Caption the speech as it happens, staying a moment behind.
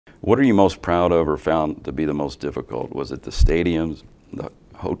What are you most proud of or found to be the most difficult? Was it the stadiums, the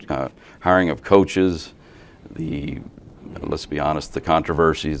hiring of coaches, let's be honest, the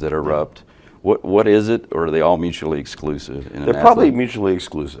controversies that erupt? What is it, or are they all mutually exclusive? They're probably mutually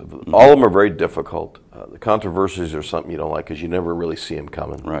exclusive. Mm-hmm. All of them are very difficult. The controversies are something you don't like because you never really see them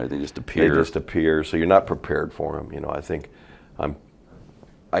coming. Right, they just appear. They just appear, so you're not prepared for them. You know, I think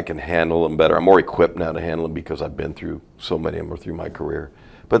I can handle them better. I'm more equipped now to handle them because I've been through so many of them through my career.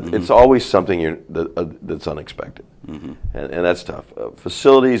 But mm-hmm. it's always something that's unexpected, mm-hmm. and that's tough.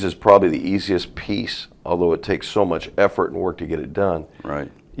 Facilities is probably the easiest piece, although it takes so much effort and work to get it done. Right.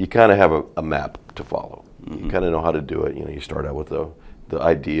 You kind of have a map to follow. Mm-hmm. You kind of know how to do it. You know, you start out with the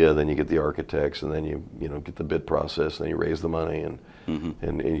idea, then you get the architects, and then you get the bid process, and then you raise the money, and mm-hmm.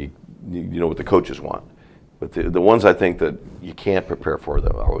 and you know what the coaches want. But the ones I think that you can't prepare for,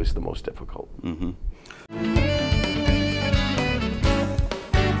 though, are always the most difficult. Mm-hmm.